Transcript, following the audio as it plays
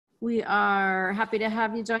We are happy to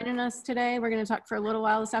have you joining us today. We're going to talk for a little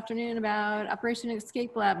while this afternoon about Operation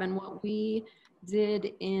Escape Lab and what we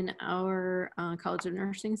did in our College of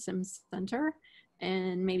Nursing Sim Center,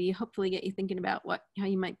 and maybe hopefully get you thinking about how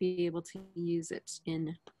you might be able to use it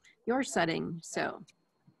in your setting. So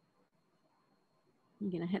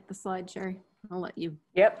you're going to hit the slide, Sherri. I'll let you.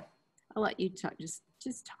 Yep. I'll let you talk. Just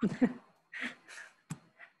talk.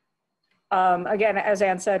 Again, as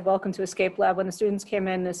Anne said, welcome to Escape Lab. When the students came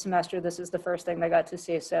in this semester, this is the first thing they got to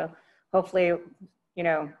see. So hopefully, you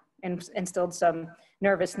know, instilled some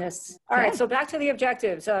nervousness. All right, so back to the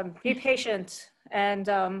objectives. Be patient and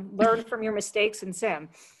learn from your mistakes in sim.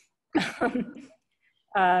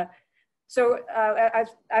 I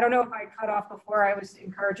don't know if I cut off before. I was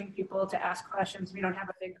encouraging people to ask questions. We don't have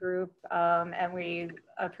a big group, and we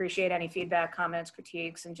appreciate any feedback, comments,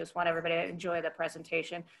 critiques, and just want everybody to enjoy the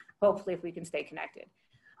presentation. Hopefully, if we can stay connected.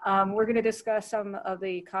 We're going to discuss some of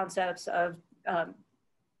the concepts of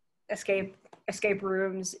escape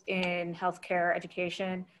rooms in healthcare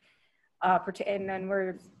education, and then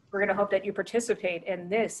we're going to hope that you participate in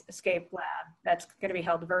this escape lab that's going to be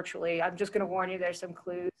held virtually. I'm just going to warn you, there's some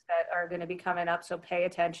clues that are going to be coming up, so pay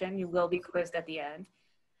attention. You will be quizzed at the end.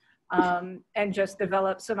 And just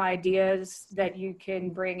develop some ideas that you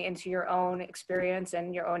can bring into your own experience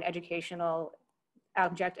and your own educational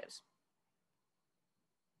objectives.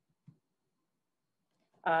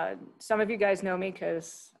 Some of you guys know me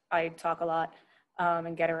because I talk a lot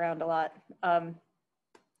and get around a lot.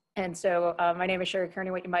 And so my name is Sherri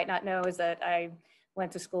Kerney. What you might not know is that I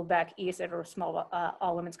went to school back east at a small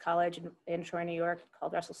all-women's college in Troy, New York,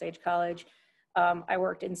 called Russell Sage College. I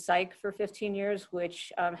worked in psych for 15 years,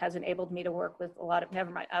 which has enabled me to work with a lot of, never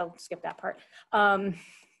mind, I'll skip that part.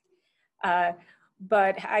 But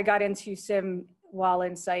I got into sim while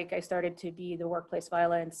in psych. I started to be the workplace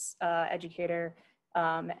violence educator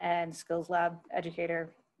and skills lab educator,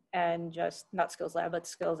 and just not skills lab, but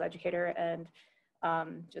skills educator, and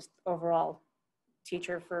just overall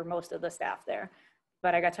teacher for most of the staff there.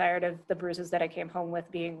 But I got tired of the bruises that I came home with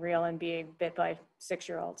being real and being bit by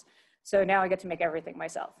 6-year-olds. So now I get to make everything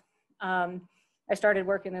myself. I started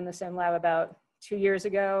working in the sim lab about 2 years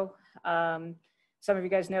ago. Some of you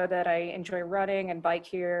guys know that I enjoy running and bike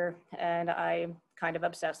here, and I'm kind of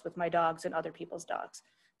obsessed with my dogs and other people's dogs.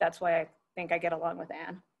 That's why I think I get along with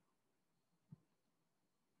Anne.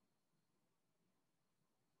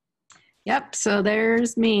 Yep, so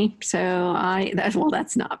there's me. So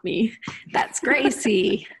that's not me. That's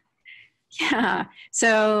Gracie. Yeah,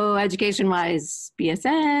 so education-wise,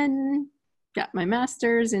 BSN, got my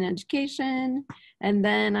master's in education, and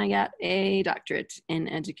then I got a doctorate in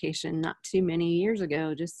education not too many years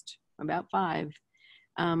ago, just about 5.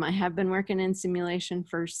 I have been working in simulation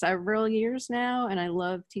for several years now, and I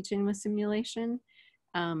love teaching with simulation.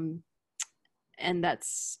 And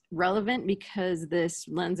that's relevant because this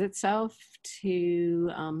lends itself to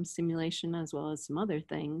simulation as well as some other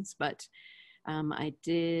things. But I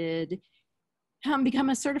did become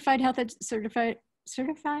a certified health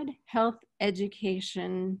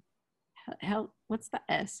education what's the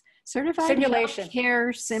S? Certified Simulation.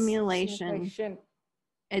 Healthcare Simulation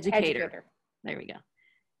Educator. There we go.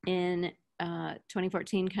 In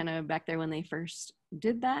 2014, kind of back there when they first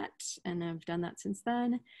did that, and I've done that since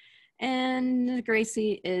then. And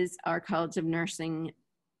Gracie is our College of Nursing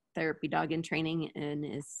therapy dog in training and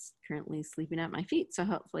is currently sleeping at my feet, so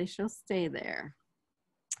hopefully she'll stay there.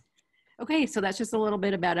 Okay, so that's just a little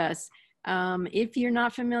bit about us. If you're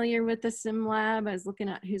not familiar with the Sim Lab, I was looking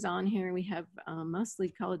at who's on here. We have mostly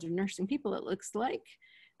College of Nursing people, it looks like.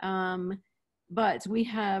 But we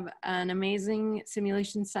have an amazing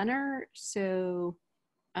simulation center. So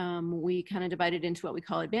we kind of divided into what we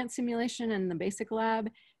call advanced simulation and the basic lab.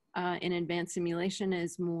 In advanced simulation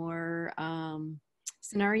is more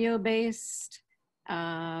scenario-based.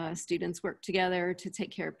 Students work together to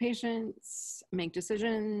take care of patients, make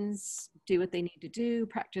decisions, do what they need to do,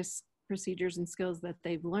 practice procedures and skills that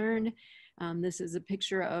they've learned. This is a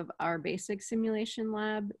picture of our basic simulation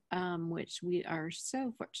lab, which we are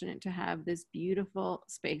so fortunate to have this beautiful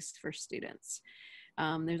space for students.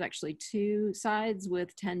 There's actually 2 sides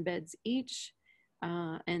with 10 beds each.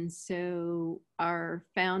 And so our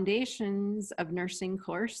Foundations of Nursing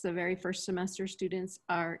course, the very first semester students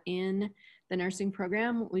are in the nursing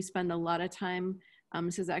program. We spend a lot of time,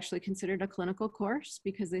 this is actually considered a clinical course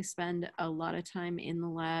because they spend a lot of time in the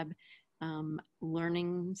lab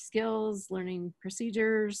learning skills, learning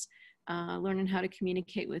procedures, learning how to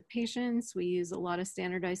communicate with patients. We use a lot of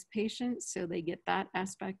standardized patients, so they get that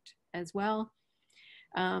aspect as well.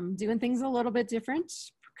 Doing things a little bit different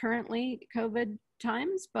currently, COVID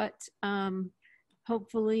times, but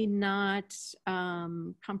hopefully not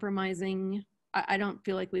compromising. I don't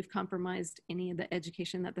feel like we've compromised any of the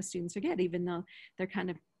education that the students are getting, even though they're kind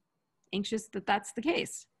of anxious that that's the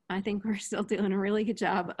case. I think we're still doing a really good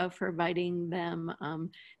job of providing them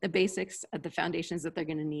the basics of the foundations that they're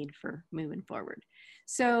going to need for moving forward.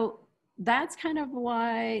 So that's kind of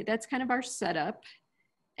our setup.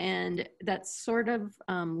 And that sort of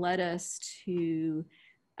led us to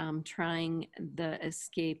trying the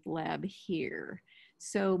Escape Lab here.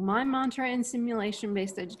 So my mantra in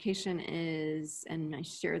simulation-based education is, and I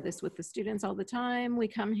share this with the students all the time, we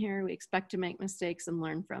come here, we expect to make mistakes and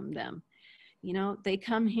learn from them. You know, they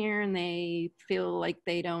come here and they feel like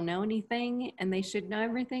they don't know anything and they should know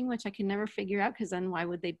everything, which I can never figure out, because then why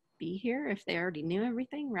would they be here if they already knew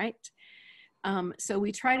everything, right? So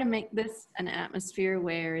we try to make this an atmosphere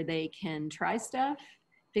where they can try stuff,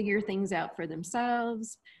 figure things out for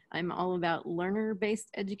themselves. I'm all about learner-based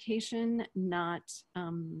education, not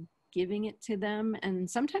giving it to them. And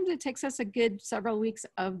sometimes it takes us a good several weeks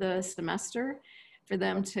of the semester for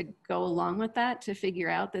them to go along with that, to figure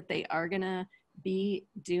out that they are gonna be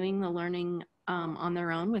doing the learning on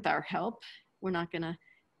their own with our help. We're not gonna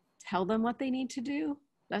tell them what they need to do.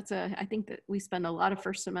 I think that we spend a lot of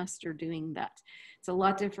first semester doing that. It's a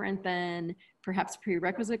lot different than perhaps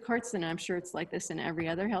prerequisite courses, and I'm sure it's like this in every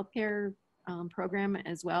other healthcare program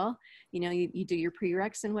as well. You know, you do your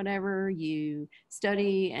prereqs and whatever, you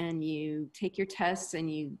study and you take your tests and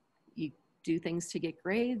you do things to get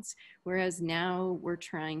grades. Whereas now we're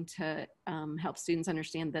trying to help students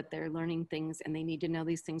understand that they're learning things and they need to know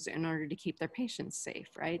these things in order to keep their patients safe,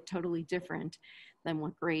 right? Totally different than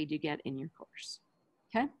what grade you get in your course.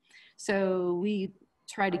 Okay, so we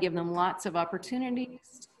try to give them lots of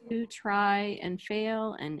opportunities to try and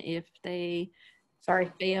fail. And if they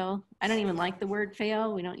fail, I don't even like the word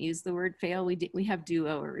fail. We don't use the word fail. We have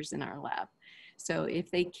do-overs in our lab. So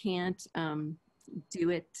if they can't do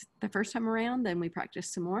it the first time around, then we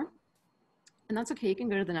practice some more. And that's okay. You can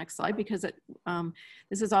go to the next slide, because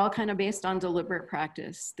this is all kind of based on deliberate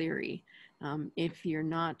practice theory. If you're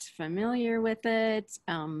not familiar with it,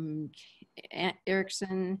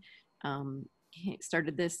 Erickson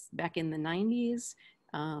started this back in the 90s.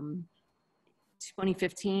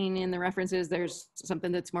 2015 in the references, there's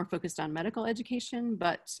something that's more focused on medical education,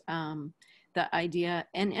 but the idea,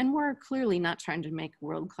 and we're clearly not trying to make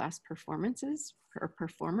world-class performances or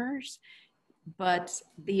performers, but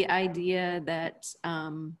the idea that,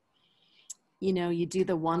 you know, you do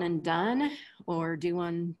the one and done, or do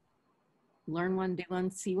one, learn one, do one,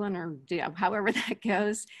 see one, or however that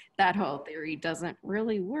goes, that whole theory doesn't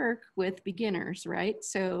really work with beginners, right?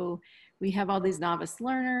 So we have all these novice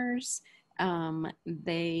learners.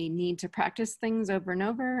 They need to practice things over and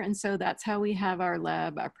over. And so that's how we have our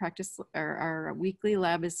lab, our weekly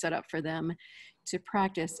lab is set up for them to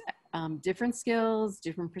practice different skills,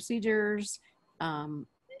 different procedures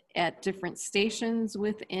at different stations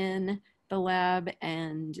within the lab.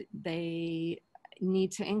 And they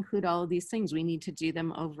need to include all of these things. We need to do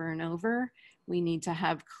them over and over. We need to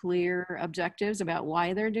have clear objectives about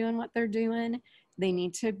why they're doing what they're doing. They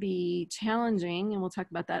need to be challenging, and we'll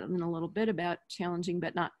talk about that in a little bit, about challenging,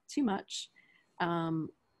 but not too much.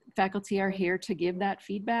 Faculty are here to give that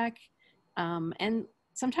feedback. And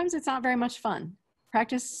sometimes it's not very much fun.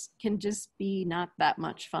 Practice can just be not that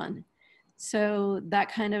much fun. So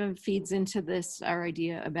that kind of feeds into our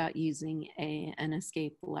idea about using an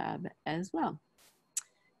escape lab as well.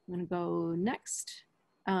 I'm gonna go next.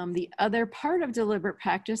 The other part of deliberate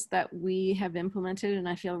practice that we have implemented, and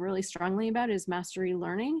I feel really strongly about, is mastery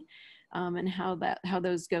learning, and how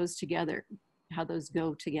those go together.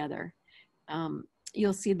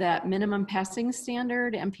 You'll see that minimum passing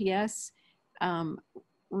standard, MPS,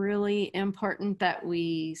 really important that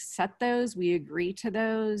we set those, we agree to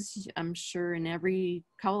those. I'm sure in every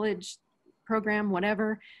college program,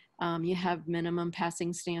 whatever, you have minimum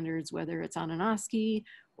passing standards, whether it's on an OSCE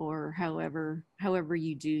or however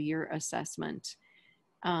you do your assessment.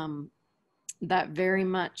 That very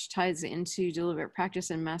much ties into deliberate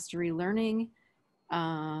practice and mastery learning.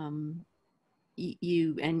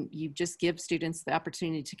 You just give students the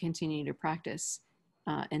opportunity to continue to practice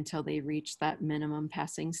until they reach that minimum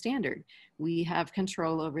passing standard. We have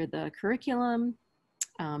control over the curriculum.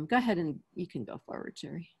 Go ahead and you can go forward,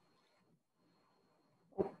 Sherri.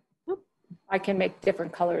 I can make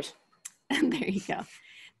different colors. There you go.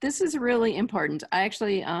 This is really important. I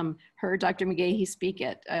actually heard Dr. McGahey speak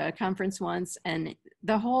at a conference once, and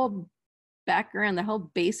the whole background, the whole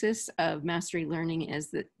basis of mastery learning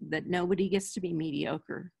is that nobody gets to be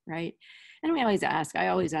mediocre, right? And I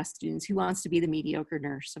always ask students, who wants to be the mediocre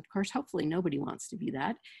nurse? Of course, hopefully nobody wants to be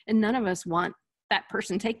that. And none of us want that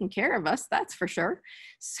person taking care of us, that's for sure.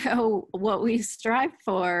 So what we strive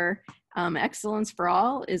for, excellence for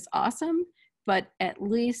all, is awesome, but at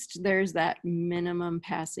least there's that minimum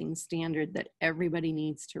passing standard that everybody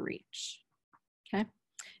needs to reach. Okay,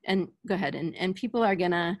 and go ahead, and people are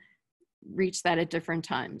gonna reach that at different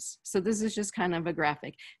times. So this is just kind of a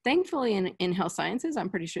graphic. Thankfully in health sciences, I'm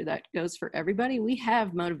pretty sure that goes for everybody. We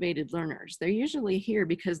have motivated learners. They're usually here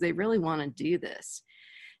because they really want to do this.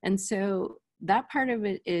 And so that part of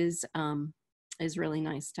it is really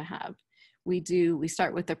nice to have. We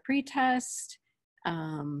start with a pretest,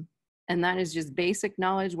 and that is just basic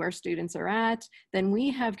knowledge where students are at. Then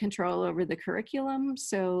we have control over the curriculum.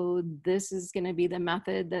 So this is going to be the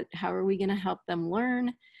method that, how are we going to help them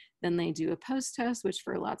learn? Then they do a post-test, which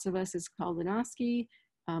for lots of us is called an OSCE,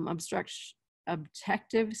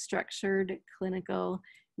 objective, structured, clinical.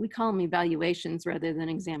 We call them evaluations rather than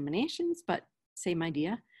examinations, but same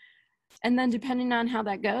idea. And then depending on how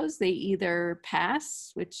that goes, they either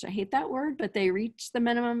pass, which I hate that word, but they reach the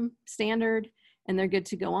minimum standard and they're good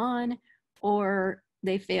to go on, or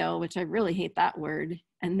they fail, which I really hate that word.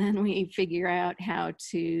 And then we figure out how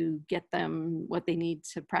to get them what they need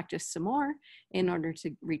to practice some more in order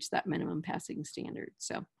to reach that minimum passing standard.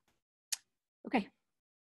 So, okay.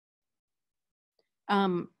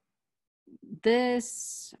 Go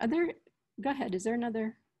ahead, is there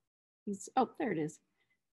another? Oh, there it is.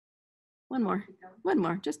 One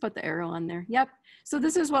more, just put the arrow on there. Yep, so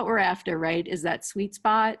this is what we're after, right? Is that sweet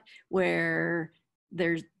spot where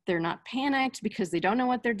they're not panicked because they don't know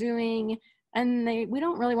what they're doing. And we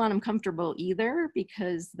don't really want them comfortable either,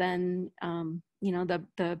 because then, you know,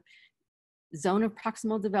 the zone of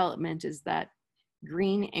proximal development is that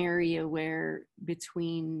green area where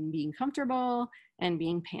between being comfortable and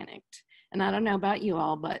being panicked. And I don't know about you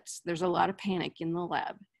all, but there's a lot of panic in the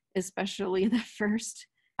lab, especially the first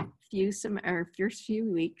few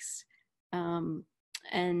weeks.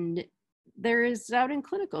 And there is out in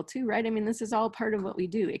clinical too, right? I mean, this is all part of what we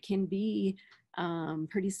do. It can be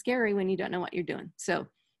pretty scary when you don't know what you're doing. So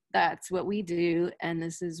that's what we do. And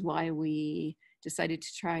this is why we decided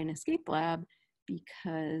to try an escape lab,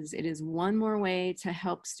 because it is one more way to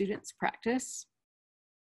help students practice.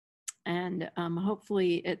 And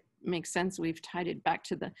hopefully it makes sense. We've tied it back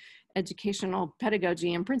to the educational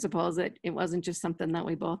pedagogy and principles, that it wasn't just something that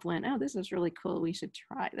we both went, oh, this is really cool, we should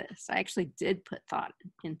try this. I actually did put thought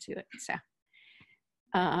into it. So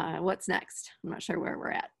what's next? I'm not sure where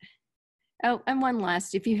we're at. Oh, and one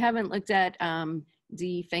last, if you haven't looked at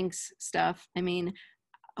Fink's stuff, I mean,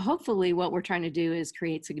 hopefully what we're trying to do is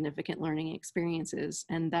create significant learning experiences.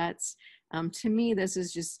 And that's, to me, this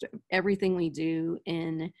is just everything we do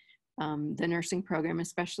in the nursing program,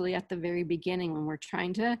 especially at the very beginning, when we're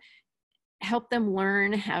trying to help them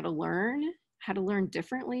learn how to learn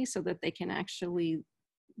differently, so that they can actually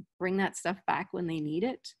bring that stuff back when they need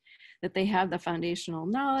it, that they have the foundational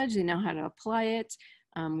knowledge, they know how to apply it.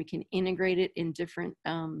 We can integrate it in different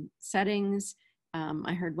settings.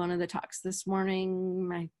 I heard one of the talks this morning,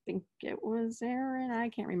 I think it was Erin, I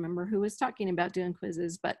can't remember who was talking about doing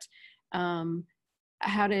quizzes, but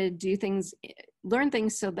how to do things, learn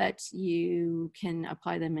things so that you can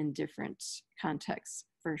apply them in different contexts,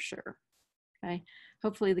 for sure. Okay,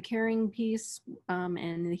 hopefully the caring piece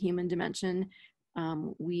and the human dimension,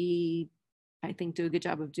 we, I think, do a good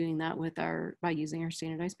job of doing that with by using our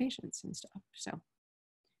standardized patients and stuff. So,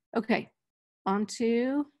 okay, on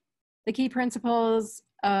to the key principles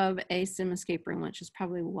of a sim escape room, which is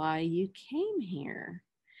probably why you came here.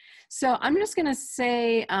 So I'm just gonna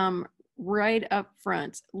say right up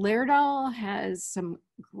front, Laerdal has some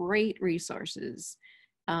great resources.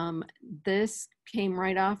 This came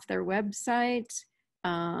right off their website,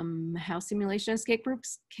 how simulation escape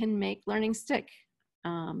groups can make learning stick.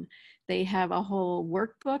 They have a whole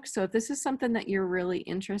workbook. So if this is something that you're really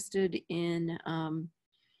interested in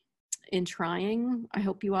trying, I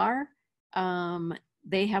hope you are.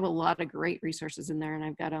 They have a lot of great resources in there, and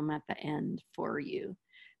I've got them at the end for you.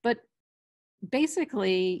 But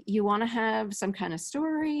basically, you want to have some kind of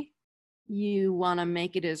story. You want to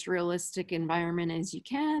make it as realistic environment as you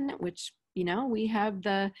can, which, you know, we have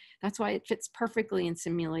that's why it fits perfectly in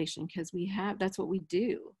simulation, because that's what we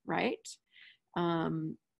do, right?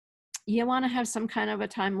 You want to have some kind of a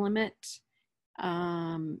time limit.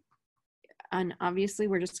 And obviously,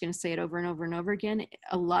 we're just going to say it over and over and over again.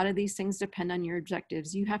 A lot of these things depend on your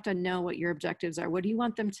objectives. You have to know what your objectives are. What do you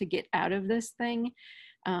want them to get out of this thing?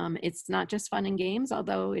 It's not just fun and games,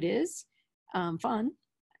 although it is fun,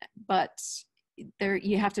 but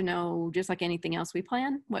you have to know, just like anything else we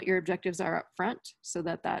plan, what your objectives are up front, so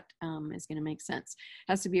that is going to make sense.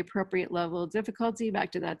 It has to be appropriate level of difficulty,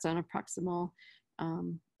 back to that zone of proximal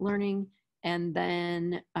learning, and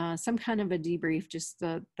then some kind of a debrief, just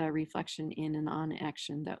the reflection in and on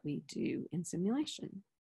action that we do in simulation.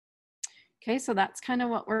 Okay, so that's kind of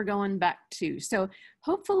what we're going back to. So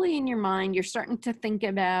hopefully in your mind, you're starting to think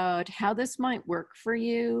about how this might work for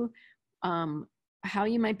you, how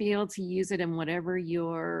you might be able to use it in whatever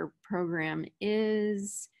your program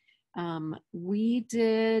is. We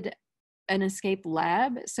did an escape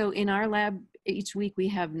lab. So in our lab, each week we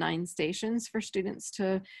have 9 stations for students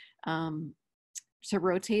to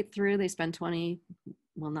rotate through. They spend 20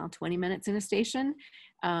 minutes in a station.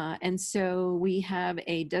 And so we have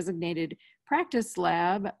a designated practice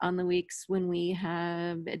lab on the weeks when we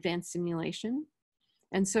have advanced simulation.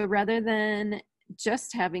 And so rather than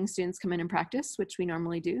just having students come in and practice, which we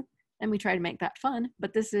normally do, and we try to make that fun,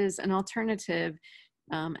 but this is an alternative,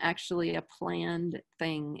 actually a planned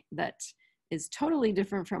thing that is totally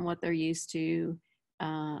different from what they're used to.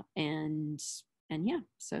 And yeah,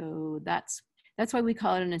 so that's why we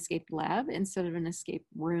call it an escape lab instead of an escape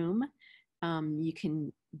room. You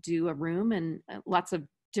can do a room and lots of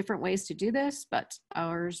different ways to do this, but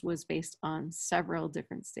ours was based on several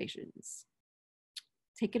different stations.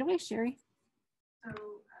 Take it away, Sherri. So as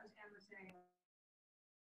Anne was saying,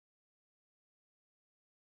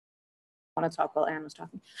 I want to talk while Anne was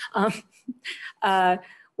talking.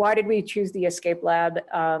 Why did we choose the escape lab?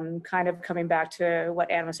 Kind of coming back to what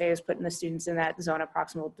Anne was saying, is putting the students in that zone of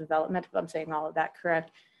proximal development, if I'm saying all of that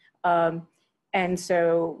correct. And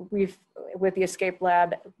so with the escape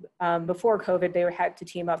lab, before COVID, they had to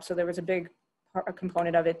team up. So there was a big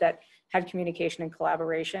component of it that had communication and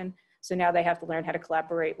collaboration. So now they have to learn how to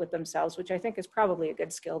collaborate with themselves, which I think is probably a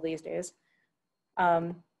good skill these days.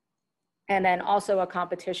 And then also a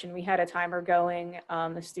competition. We had a timer going,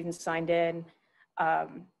 the students signed in,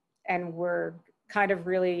 and were kind of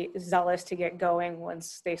really zealous to get going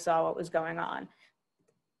once they saw what was going on.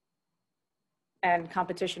 And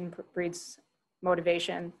competition breeds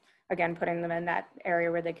motivation, again, putting them in that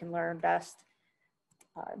area where they can learn best.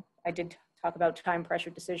 I did talk about time pressure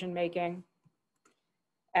decision making.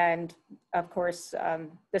 And of course,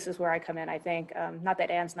 this is where I come in, I think. Not that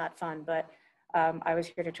Anne's not fun, but I was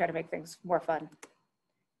here to try to make things more fun.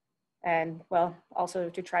 And well, also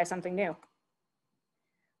to try something new.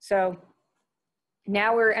 So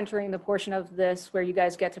now we're entering the portion of this where you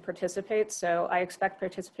guys get to participate. So I expect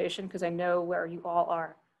participation because I know where you all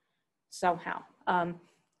are somehow.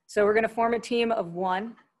 So we're gonna form a team of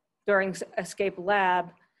 1 during Escape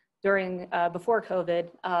Lab. Before COVID,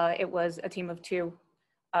 it was a team of 2.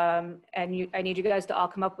 And I need you guys to all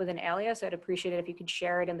come up with an alias. I'd appreciate it if you could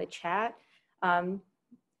share it in the chat.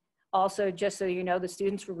 Also, just so you know, the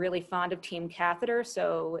students were really fond of Team Catheter.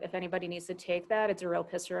 So if anybody needs to take that, it's a real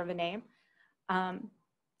pisser of a name. And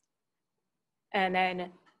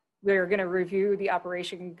then we're gonna review the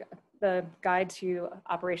guide to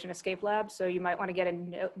Operation Escape Lab. So you might wanna get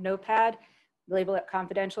a notepad, label it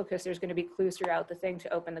confidential, because there's gonna be clues throughout the thing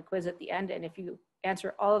to open the quiz at the end. And if you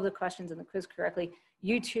answer all of the questions in the quiz correctly,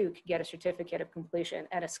 you too can get a certificate of completion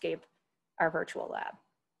and escape our virtual lab.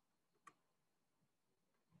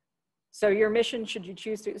 So your mission, should you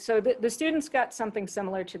choose to, so the students got something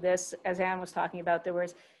similar to this, as Anne was talking about. There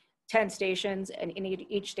was 10 stations, and in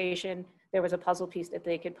each station, there was a puzzle piece that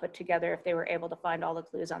they could put together if they were able to find all the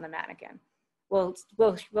clues on the mannequin. We'll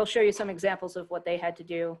show you some examples of what they had to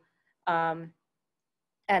do.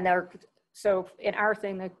 So in our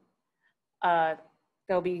thing,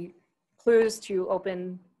 there'll be clues to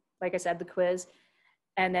open, like I said, the quiz,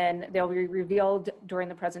 and then they'll be revealed during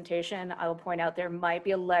the presentation. I will point out there might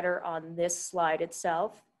be a letter on this slide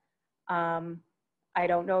itself. I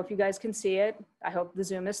don't know if you guys can see it. I hope the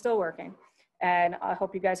Zoom is still working, and I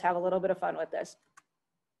hope you guys have a little bit of fun with this.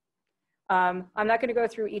 I'm not going to go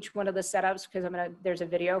through each one of the setups because there's a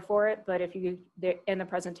video for it, but in the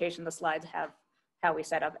presentation, the slides have how we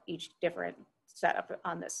set up each different setup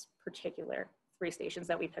on this particular 3 stations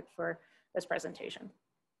that we picked for this presentation.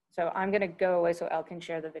 So I'm going to go away so Elle can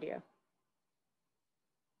share the video.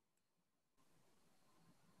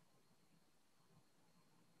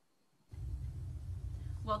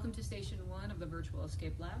 Welcome to Station 1 of the Virtual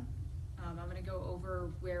Escape Lab. I'm going to go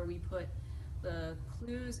over where we put the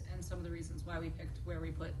clues and some of the reasons why we picked where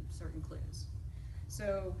we put certain clues.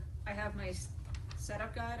 So I have my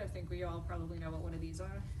setup guide. I think we all probably know what one of these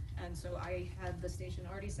are. And so I had the station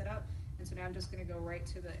already set up. And so now I'm just going to go right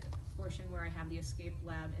to the portion where I have the escape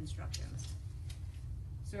lab instructions.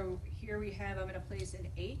 So here we have, I'm going to place an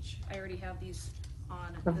H. I already have these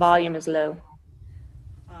on. The volume is low.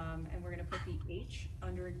 And we're going to put the H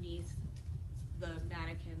underneath the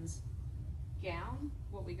mannequins gown,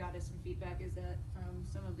 what we got as some feedback is that from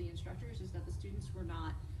some of the instructors is that the students were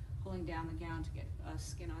not pulling down the gown to get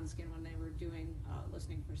skin on skin when they were doing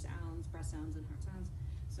listening for sounds, breath sounds, and heart sounds.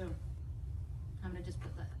 So I'm gonna just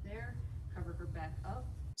put that there, cover her back up.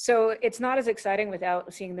 So it's not as exciting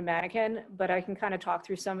without seeing the mannequin, but I can kind of talk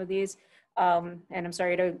through some of these. And I'm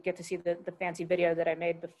sorry to get to see the fancy video that I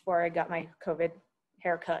made before I got my COVID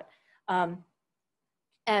haircut.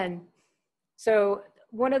 And so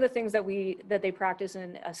one of the things that they practice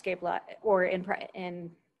in Escape Lab or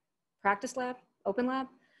in Practice Lab, Open Lab,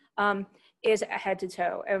 is head to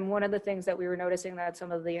toe. And one of the things that we were noticing that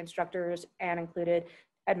some of the instructors and included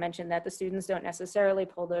had mentioned that the students don't necessarily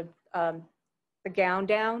pull the gown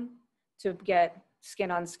down to get skin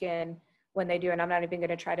on skin when they do, and I'm not even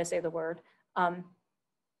gonna try to say the word.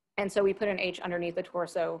 And so we put an H underneath the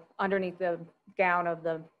torso, underneath the gown of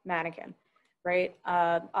the mannequin, right?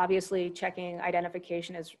 Obviously checking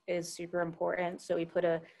identification is super important. So we put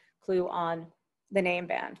a clue on the name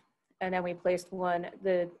band. And then we placed one,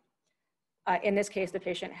 in this case, the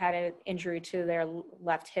patient had an injury to their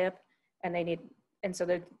left hip and so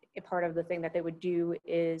part of the thing that they would do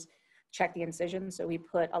is check the incision. So we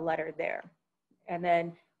put a letter there. And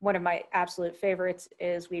then one of my absolute favorites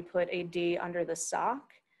is we put a D under the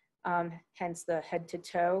sock, hence the head to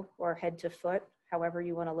toe or head to foot, however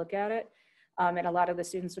you want to look at it. And a lot of the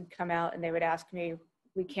students would come out and they would ask me,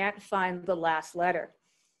 we can't find the last letter.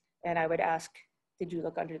 And I would ask, did you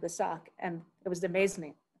look under the sock? And it was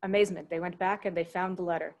amazement. They went back and they found the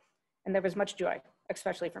letter. And there was much joy,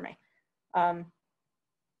 especially for me.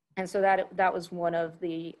 And so that was one of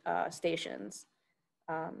the stations.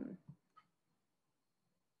 I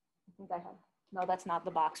think I have, no, that's not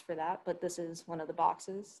the box for that, but this is one of the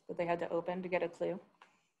boxes that they had to open to get a clue.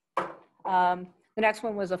 The next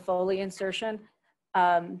one was a Foley insertion.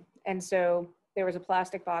 And so there was a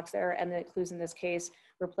plastic box there, and the clues in this case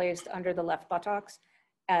were placed under the left buttocks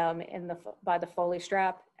by the Foley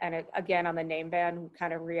strap. And it, again, on the name band,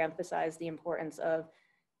 kind of re-emphasized the importance of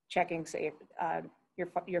checking safe,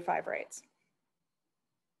 your 5 rates.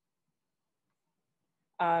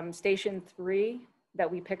 Station 3 that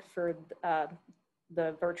we picked for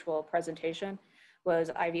the virtual presentation was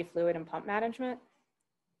IV fluid and pump management.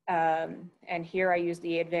 And here I used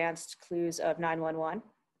the advanced clues of 911.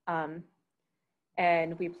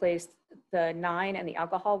 And we placed the 9 and the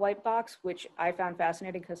alcohol wipe box, which I found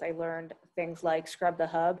fascinating because I learned things like scrub the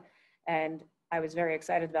hub. And I was very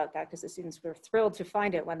excited about that because the students were thrilled to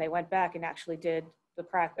find it when they went back and actually did the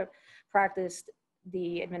practiced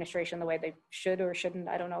the administration the way they should or shouldn't.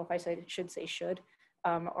 I don't know if I should say should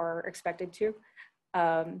or expected to.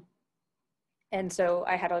 And so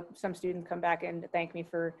I had some students come back and thank me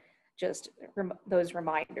for just those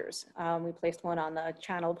reminders. We placed one on the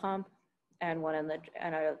channel pump and one and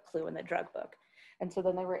a clue in the drug book. And so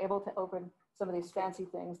then they were able to open some of these fancy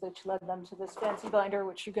things, which led them to this fancy binder,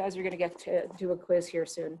 which you guys are gonna get to do a quiz here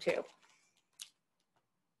soon too.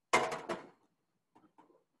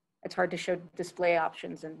 It's hard to show display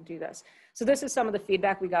options and do this. So this is some of the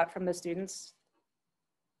feedback we got from the students,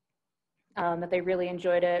 that they really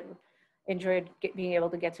enjoyed it, being able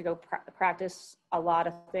to get to go practice a lot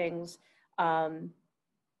of things.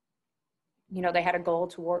 You know, they had a goal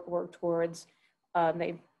to work towards.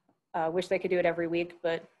 They wish they could do it every week,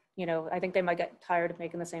 but you know, I think they might get tired of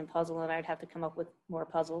making the same puzzle and I'd have to come up with more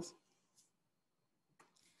puzzles.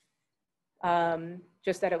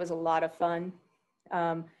 Just that it was a lot of fun.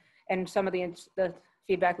 And some of the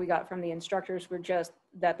feedback we got from the instructors were just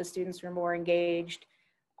that the students were more engaged,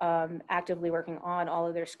 actively working on all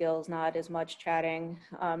of their skills, not as much chatting.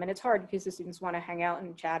 And it's hard because the students want to hang out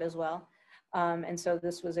and chat as well. And so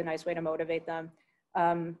this was a nice way to motivate them.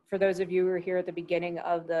 For those of you who were here at the beginning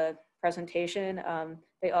of the presentation,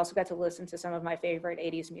 they also got to listen to some of my favorite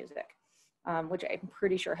 80s music, which I'm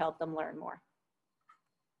pretty sure helped them learn more.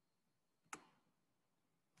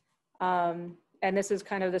 And this is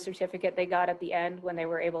kind of the certificate they got at the end when they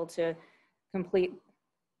were able to complete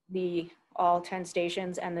all 10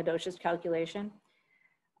 stations and the dosage calculation.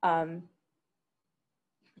 And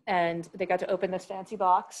they got to open this fancy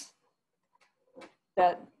box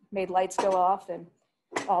that made lights go off and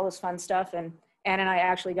all this fun stuff. And Anne and I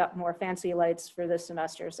actually got more fancy lights for this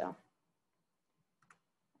semester, so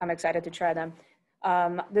I'm excited to try them.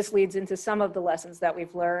 This leads into some of the lessons that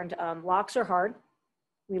we've learned. Locks are hard.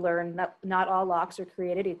 We learned not all locks are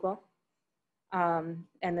created equal. And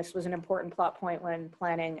this was an important plot point when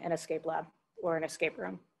planning an escape lab or an escape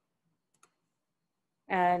room.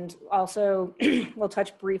 And also, we'll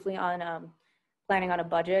touch briefly on planning on a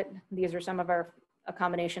budget. These are some of a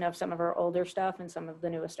combination of some of our older stuff and some of the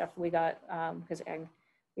newest stuff we got, because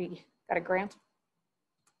we got a grant,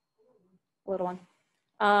 a little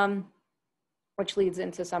one, which leads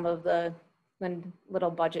into some of the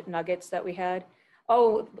little budget nuggets that we had.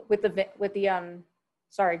 Oh,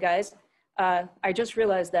 sorry guys, I just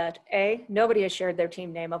realized that A, nobody has shared their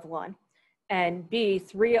team name of one, and B,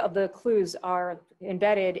 3 of the clues are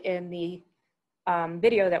embedded in the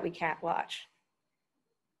video that we can't watch.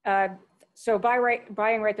 So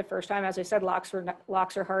buying right the first time, as I said, locks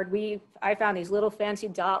are hard. I found these little fancy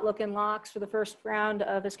dot looking locks for the first round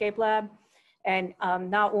of Escape Lab, and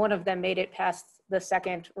not one of them made it past the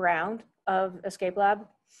second round of Escape Lab.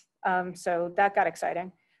 So that got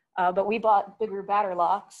exciting. But we bought bigger batter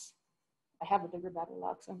locks. I have a bigger batter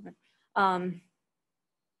lock somewhere.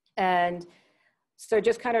 And so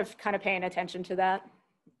just kind of paying attention to that.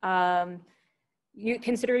 You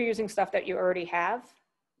consider using stuff that you already have,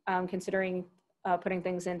 considering putting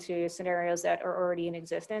things into scenarios that are already in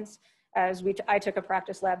existence. I took a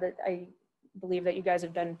practice lab that I believe that you guys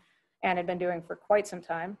have done and had been doing for quite some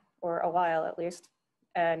time, or a while at least,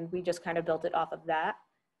 and we just kind of built it off of that.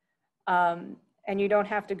 And you don't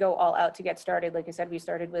have to go all out to get started. Like I said, we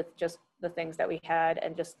started with just the things that we had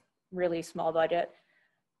and just really small budget.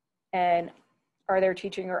 And are there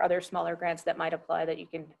teaching or other smaller grants that might apply that you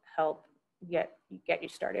can help get you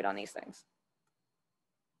started on these things?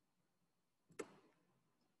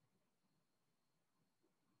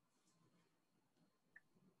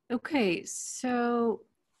 Okay, so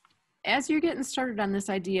as you're getting started on this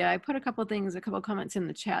idea, I put a couple comments in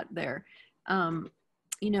the chat there.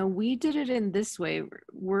 You know, we did it in this way.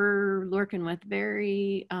 We're working with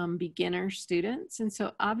very beginner students. And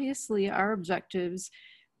so obviously our objectives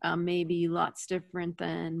may be lots different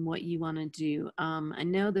than what you want to do. I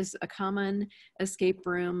know a common escape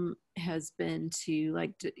room has been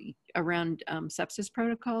around sepsis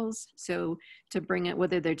protocols. So to bring it,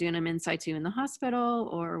 whether they're doing them in situ in the hospital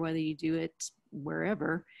or whether you do it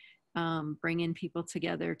wherever, bringing people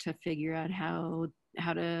together to figure out how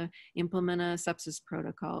to implement a sepsis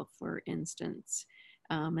protocol, for instance.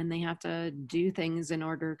 And they have to do things in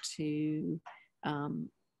order to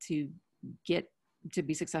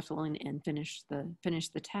be successful and finish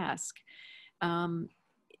the task.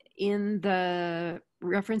 In the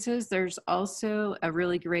references, there's also a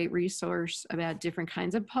really great resource about different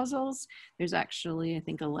kinds of puzzles. There's actually, I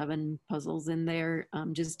think, 11 puzzles in there,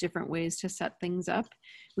 just different ways to set things up.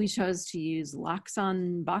 We chose to use locks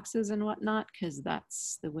on boxes and whatnot because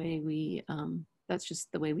that's the way that's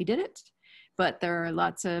just the way we did it. But there are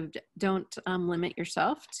lots of, don't limit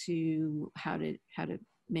yourself to how to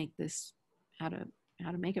make this, how to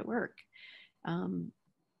make it work.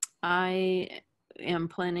 I am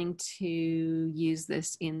planning to use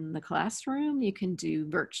this in the classroom. You can do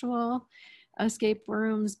virtual escape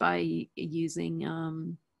rooms by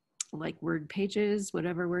using like Word pages,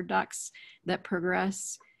 whatever Word docs that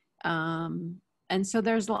progress. And so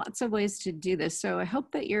there's lots of ways to do this. So I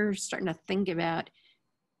hope that you're starting to think about,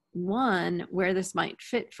 1, where this might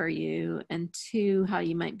fit for you, and 2, how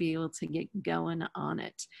you might be able to get going on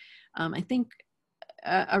it. I think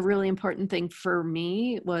a really important thing for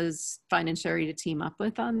me was finding Sherri to team up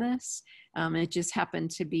with on this. It just happened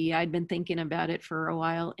to be, I'd been thinking about it for a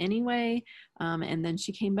while anyway. And then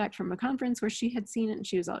she came back from a conference where she had seen it and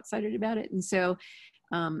she was all excited about it. And so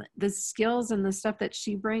the skills and the stuff that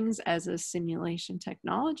she brings as a simulation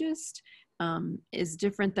technologist is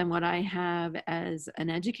different than what I have as an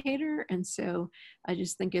educator. And so I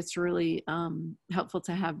just think it's really helpful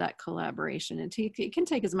to have that collaboration. It can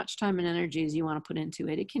take as much time and energy as you want to put into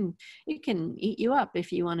it. It can eat you up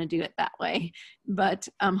if you want to do it that way. But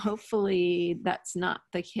hopefully that's not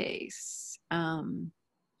the case.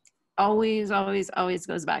 Always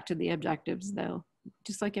goes back to the objectives though,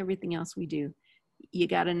 just like everything else we do. You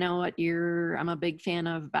got to know what I'm a big fan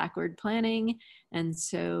of backward planning. And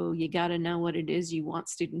so you got to know what it is you want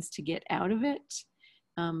students to get out of it.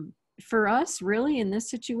 For us, really, in this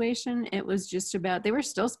situation, it was just about, they were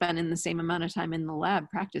still spending the same amount of time in the lab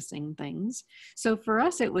practicing things. So for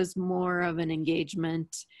us, it was more of an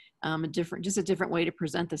engagement, just a different way to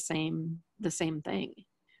present the same thing.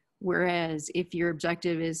 Whereas if your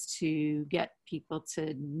objective is to get people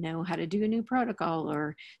to know how to do a new protocol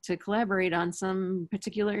or to collaborate on some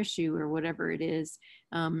particular issue or whatever it is,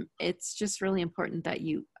 it's just really important that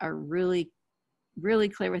you are really, really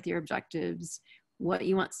clear with your objectives, what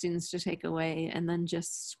you want students to take away, and then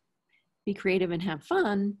just be creative and have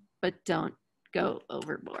fun, but don't go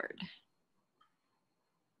overboard.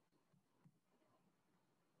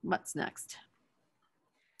 What's next?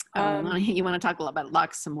 You want to talk a lot about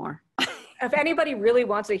locks some more. If anybody really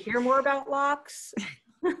wants to hear more about locks,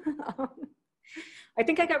 I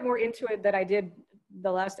think I got more into it than I did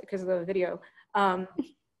the last, because of the video.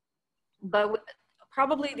 But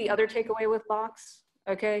probably the other takeaway with locks,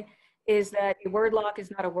 okay, is that a word lock is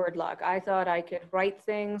not a word lock. I thought I could write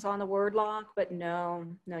things on the word lock, but no,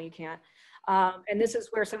 you can't. And this is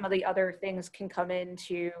where some of the other things can come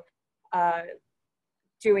into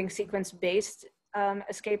doing sequence-based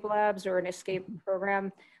escape labs or an escape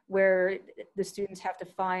program, where the students have to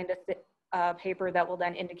find a paper that will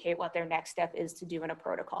then indicate what their next step is to do in a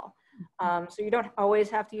protocol. So you don't always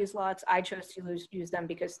have to use locks. I chose to use them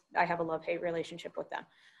because I have a love-hate relationship with them.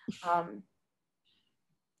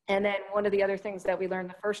 And then one of the other things that we learned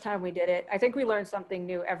the first time we did it, I think we learned something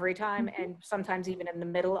new every time, and sometimes even in the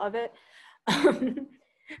middle of it.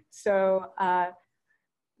 So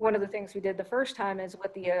one of the things we did the first time is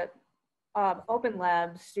with the open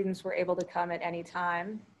lab, students were able to come at any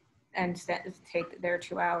time and take their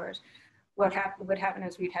 2 hours. What would happen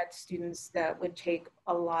is we'd had students that would take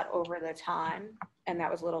a lot over the time, and that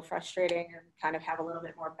was a little frustrating, and kind of have a little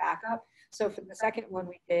bit more backup. So for the second one,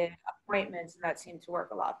 we did appointments, and that seemed to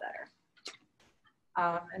work a lot better.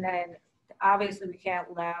 And then obviously we can't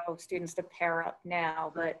allow students to pair up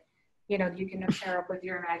now, but you know, you can pair up with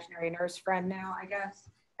your imaginary nurse friend now, I guess.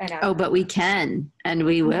 And, oh, but we can, and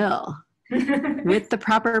we will. With the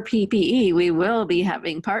proper PPE, we will be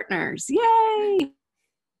having partners. Yay!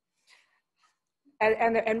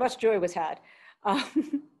 And much joy was had.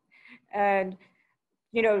 And,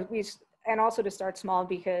 you know, and also to start small,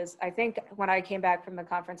 because I think when I came back from the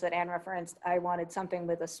conference that Anne referenced, I wanted something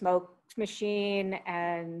with a smoke machine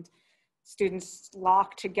and students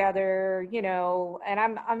locked together, you know, and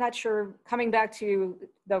I'm not sure, coming back to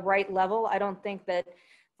the right level, I don't think that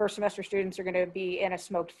first semester students are going to be in a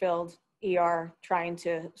smoke-filled ER trying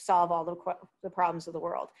to solve all the problems of the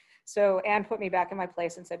world. So Anne put me back in my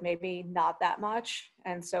place and said, maybe not that much.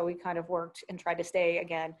 And so we kind of worked and tried to stay,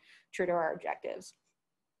 again, true to our objectives.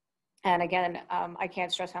 And again, I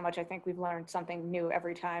can't stress how much I think we've learned something new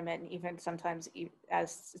every time. And even sometimes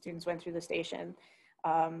as students went through the station,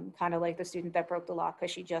 kind of like the student that broke the lock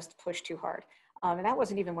because she just pushed too hard. And that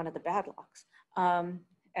wasn't even one of the bad locks.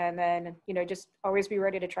 And then, you know, just always be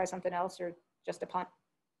ready to try something else or just a punt.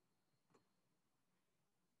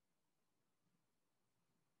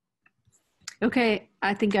 Okay,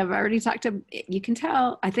 I think I've already talked to, you can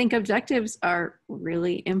tell, I think objectives are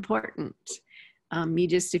really important.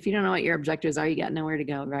 If you don't know what your objectives are, you got nowhere to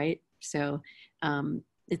go, right? So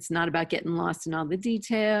it's not about getting lost in all the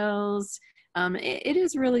details. It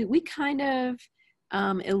is really, we kind of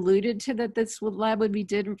alluded to that this lab would be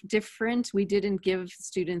different. We didn't give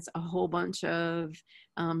students a whole bunch of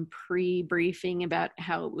pre-briefing about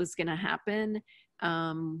how it was gonna happen.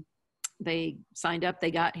 They signed up,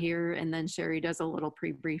 they got here, and then Sherri does a little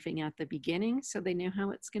pre-briefing at the beginning so they know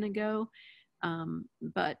how it's gonna go.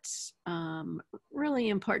 But really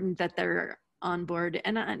important that they're on board.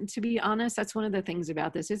 And to be honest, that's one of the things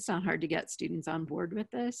about this. It's not hard to get students on board with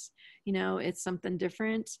this. You know, it's something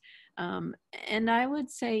different. And I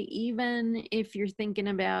would say, even if you're thinking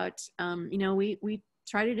about, you know, we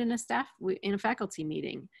tried it in a faculty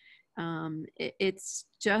meeting. It's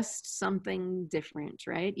just something different,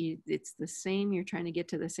 right? It's the same, you're trying to get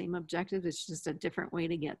to the same objective. It's just a different way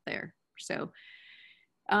to get there. So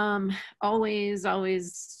always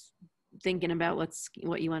thinking about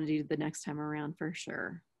what you want to do the next time around, for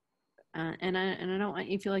sure. And I don't want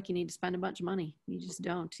you to feel like you need to spend a bunch of money. You just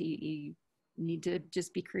don't. You need to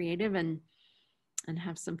just be creative and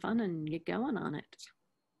have some fun and get going on it.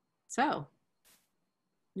 So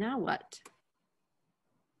now what?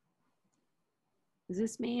 Is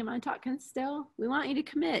this me? Am I talking still? We want you to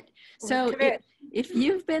commit. So if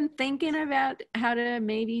you've been thinking about how to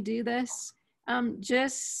maybe do this,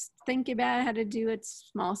 just think about how to do it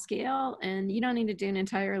small scale, and you don't need to do an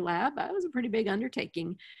entire lab. That was a pretty big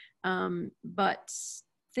undertaking. But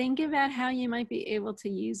think about how you might be able to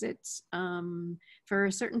use it for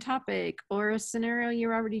a certain topic or a scenario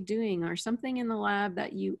you're already doing, or something in the lab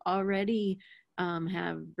that you already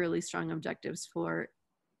have really strong objectives for.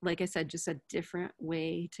 Like I said, just a different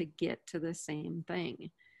way to get to the same thing.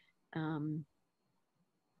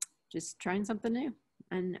 Just trying something new.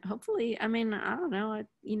 And hopefully, I mean, I don't know,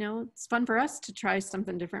 you know, it's fun for us to try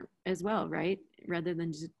something different as well, right? Rather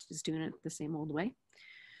than just doing it the same old way.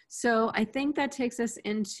 So I think that takes us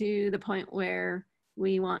into the point where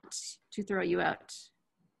we want to throw you out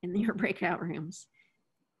in your breakout rooms.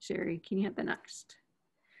 Sherri, can you hit the next?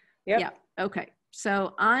 Yep. Yeah, okay.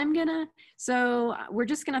 So we're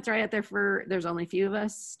just gonna throw you out there there's only a few of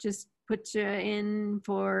us, just put you in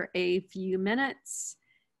for a few minutes.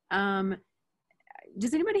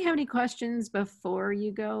 Does anybody have any questions before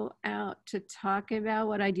you go out to talk about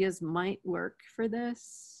what ideas might work for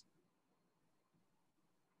this?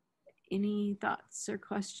 Any thoughts or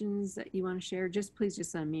questions that you want to share? Please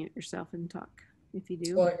just unmute yourself and talk if you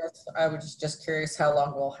do. Well, I guess I was just curious how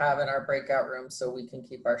long we'll have in our breakout room so we can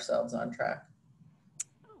keep ourselves on track.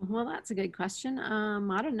 Well, that's a good question.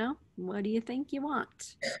 I don't know. What do you think you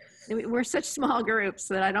want? We're such small groups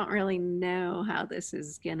that I don't really know how this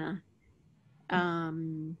is gonna.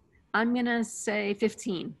 I'm gonna say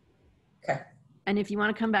 15. Okay. And if you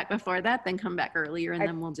want to come back before that, then come back earlier, and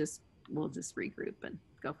then we'll just regroup and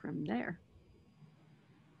go from there.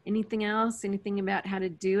 Anything else? Anything about how to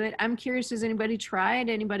do it? I'm curious. Has anybody tried?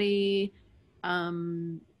 Anybody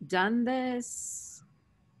done this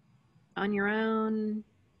on your own?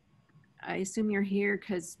 I assume you're here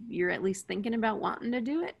because you're at least thinking about wanting to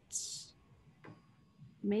do it.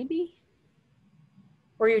 Maybe.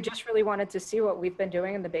 Or you just really wanted to see what we've been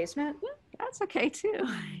doing in the basement? Yeah, that's okay too.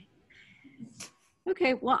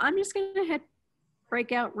 Okay, well, I'm just gonna hit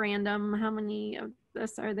breakout random. How many of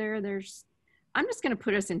us are there? I'm just gonna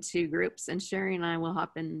put us in 2 groups, and Sherri and I will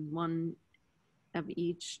hop in one of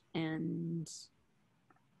each, and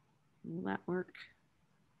will that work?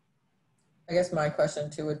 I guess my question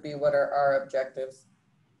too would be, what are our objectives?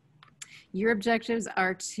 Your objectives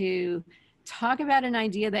are to talk about an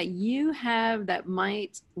idea that you have that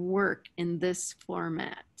might work in this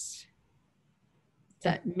format,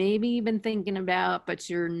 that maybe you've been thinking about, but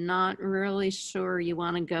you're not really sure you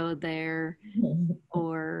want to go there.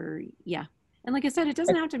 Or yeah. And like I said, it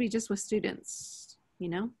doesn't have to be just with students. You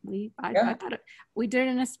know, I thought we did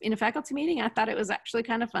it in a faculty meeting. I thought it was actually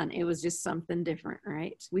kind of fun. It was just something different,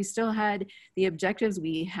 right? We still had the objectives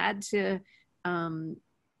we had to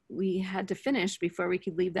finish before we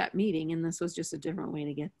could leave that meeting. And this was just a different way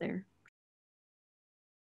to get there.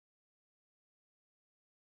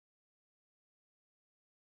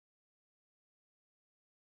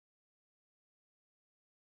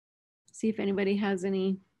 See if anybody has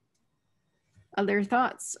any other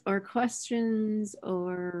thoughts or questions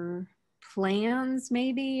or plans,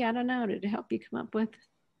 maybe, I don't know, to help you come up with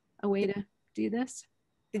a way to do this.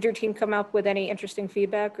 Did your team come up with any interesting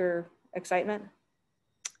feedback or excitement?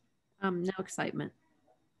 No excitement.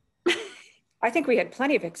 I think we had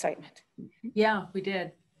plenty of excitement. Yeah, we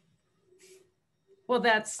did. Well,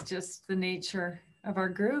 that's just the nature of our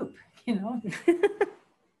group, you know.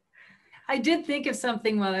 I did think of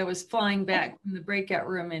something while I was flying back from the breakout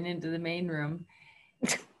room and into the main room.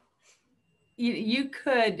 You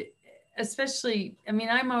could, especially, I mean,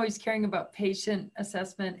 I'm always caring about patient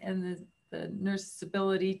assessment and the nurse's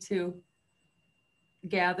ability to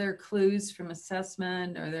gather clues from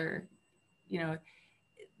assessment, or their, you know,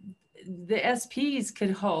 the SPs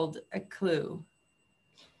could hold a clue.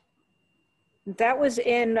 That was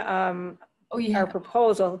in our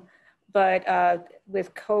proposal, but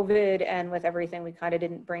with COVID and with everything, we kind of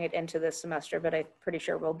didn't bring it into this semester, but I'm pretty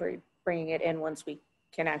sure we'll be bringing it in once we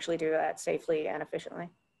can actually do that safely and efficiently.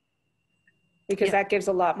 Because that gives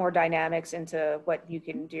a lot more dynamics into what you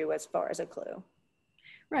can do as far as a clue.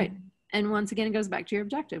 Right. And once again, it goes back to your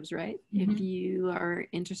objectives, right? Mm-hmm. If you are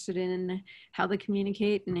interested in how they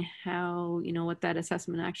communicate and how, you know, what that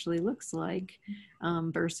assessment actually looks like,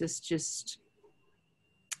 versus just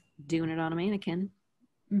doing it on a mannequin.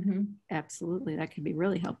 Mm-hmm. Absolutely. That could be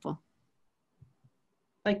really helpful.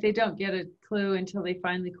 Like they don't get a clue until they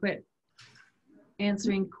finally quit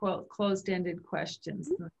answering closed-ended questions.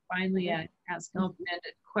 Mm-hmm. Finally ask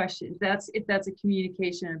open-ended questions. That's a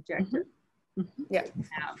communication objective. Mm-hmm. Yeah.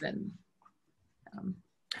 Have and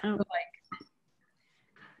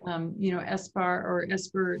you know, SBAR or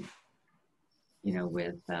ESPER, you know,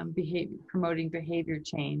 with promoting behavior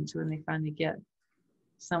change when they finally get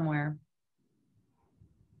somewhere.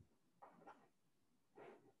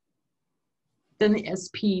 Then the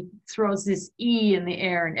SP throws this E in the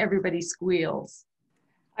air and everybody squeals.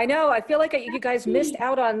 I know. I feel like you guys missed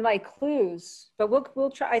out on like clues, but we'll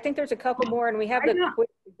try. I think there's a couple more, and we have the quiz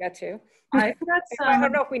to get to. I've got some. I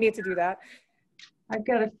don't know if we need to do that. I've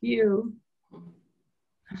got a few.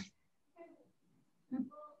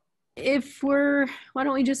 Why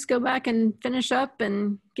don't we just go back and finish up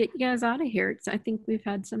and get you guys out of here? I think we've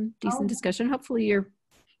had some decent discussion. Hopefully you're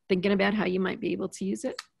thinking about how you might be able to use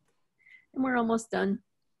it. And we're almost done.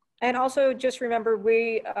 And also just remember,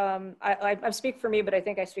 I speak for me, but I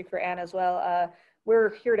think I speak for Anne as well.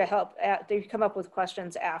 We're here to help. They come up with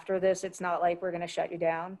questions after this. It's not like we're going to shut you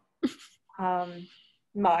down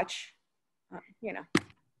much, you know.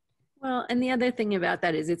 Well, and the other thing about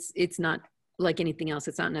that is it's not like anything else.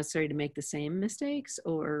 It's not necessary to make the same mistakes,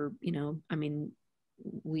 or, you know, I mean,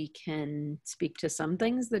 we can speak to some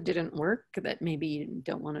things that didn't work that maybe you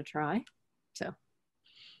don't want to try. So.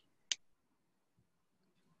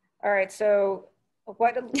 All right, so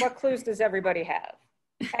what clues does everybody have?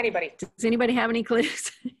 Anybody? Does anybody have any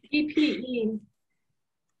clues? PPE.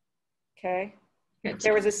 Okay. Good.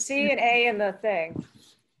 There was a C and A in the thing.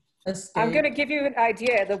 Escape. I'm going to give you an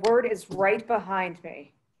idea. The word is right behind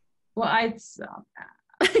me. Well, I saw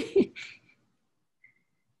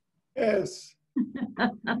Yes.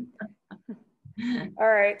 that. All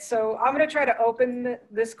right, so I'm going to try to open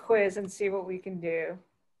this quiz and see what we can do.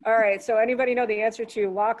 All right, so anybody know the answer to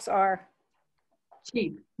locks are?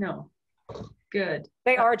 Cheap. No. Good.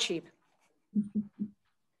 They are cheap.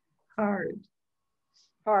 Hard.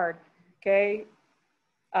 Hard. Okay.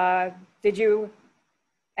 Did you,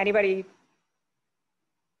 anybody,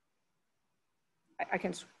 I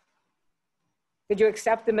can, did you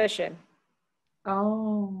accept the mission?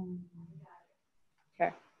 Oh.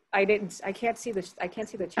 Okay. I can't see the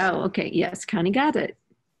chat. Oh, okay. Yes, Connie got it.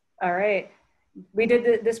 All right. We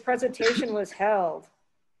did, this presentation was held.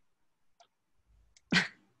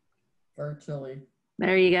 Virtually.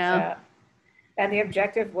 There you go. Yeah. And the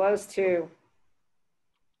objective was to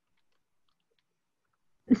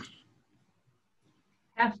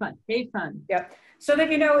Have fun. Have fun. Yep. So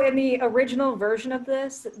that you know, in the original version of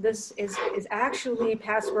this is actually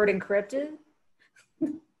password encrypted.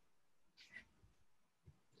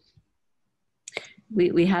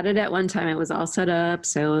 We had it at one time. It was all set up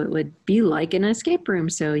so it would be like an escape room.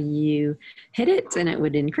 So you hit it and it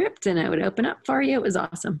would encrypt and it would open up for you. It was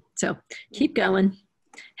awesome. So keep going.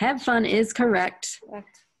 Have fun is correct.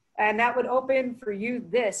 And that would open for you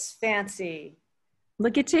this fancy.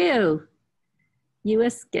 Look at you. You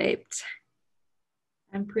escaped.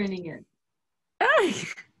 I'm printing it. Ah,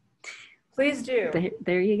 Please do.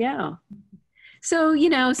 there you go. So, you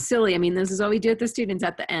know, silly. I mean, this is what we do with the students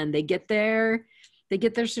at the end. They get their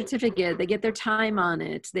certificate, they get their time on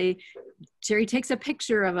it. Sherri takes a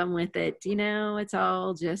picture of them with it. You know, it's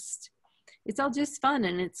all just fun.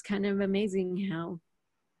 And it's kind of amazing how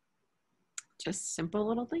just simple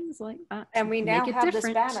little things like that. And we now have this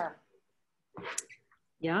banner.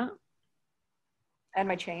 Yeah. And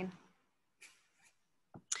my chain.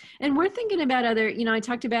 And we're thinking about other, you know, I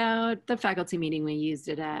talked about the faculty meeting we used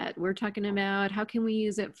it at. We're talking about how can we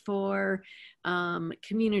use it for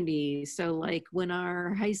community. So like when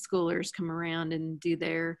our high schoolers come around and do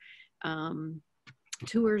their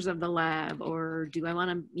tours of the lab, or do I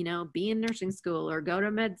want to, you know, be in nursing school or go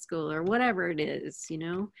to med school or whatever it is, you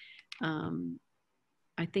know.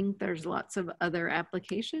 I think there's lots of other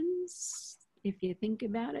applications if you think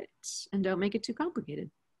about it and don't make it too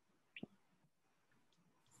complicated.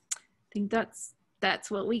 I think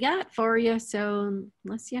that's what we got for you. So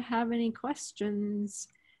unless you have any questions,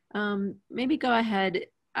 maybe go ahead.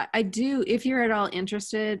 I do, if you're at all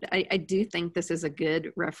interested, I do think this is a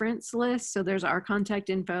good reference list. So there's our contact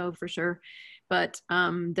info for sure, but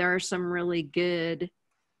there are some really good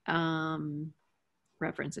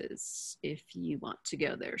references if you want to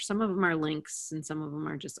go there. Some of them are links and some of them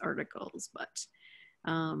are just articles, but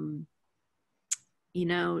you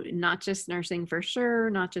know, not just nursing for sure,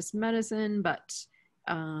 not just medicine, but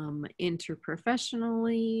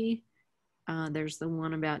interprofessionally. There's the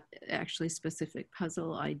one about actually specific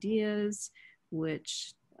puzzle ideas,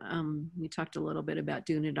 which we talked a little bit about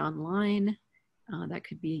doing it online. That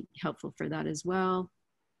could be helpful for that as well.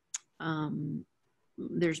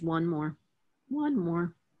 There's one more.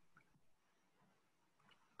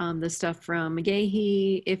 The stuff from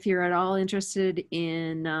McGahee, if you're at all interested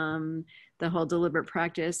in the whole deliberate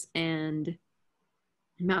practice and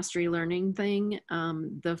mastery learning thing,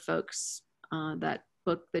 the folks, that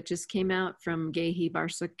book that just came out from Gahey,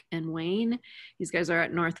 Barsick, and Wayne, these guys are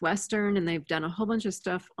at Northwestern and they've done a whole bunch of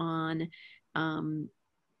stuff on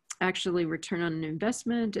actually return on an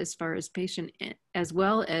investment as far as patient, as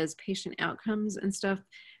well as patient outcomes and stuff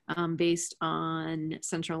based on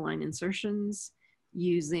central line insertions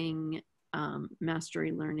using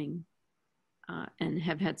mastery learning and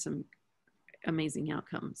have had some amazing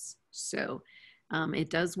outcomes. So it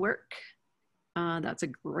does work. That's a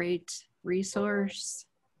great resource.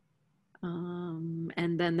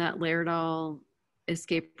 And then that Laerdal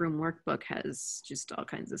escape room workbook has just all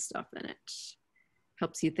kinds of stuff in it.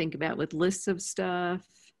 Helps you think about with lists of stuff.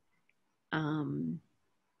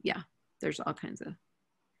 Yeah, there's all kinds of,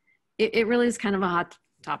 it really is kind of a hot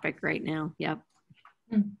topic right now. Yep.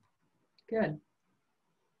 Good.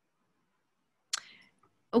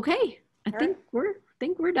 Okay, I think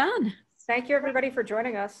we're done. Thank you everybody for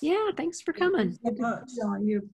joining us. Yeah, thanks for coming. Thank you so much. You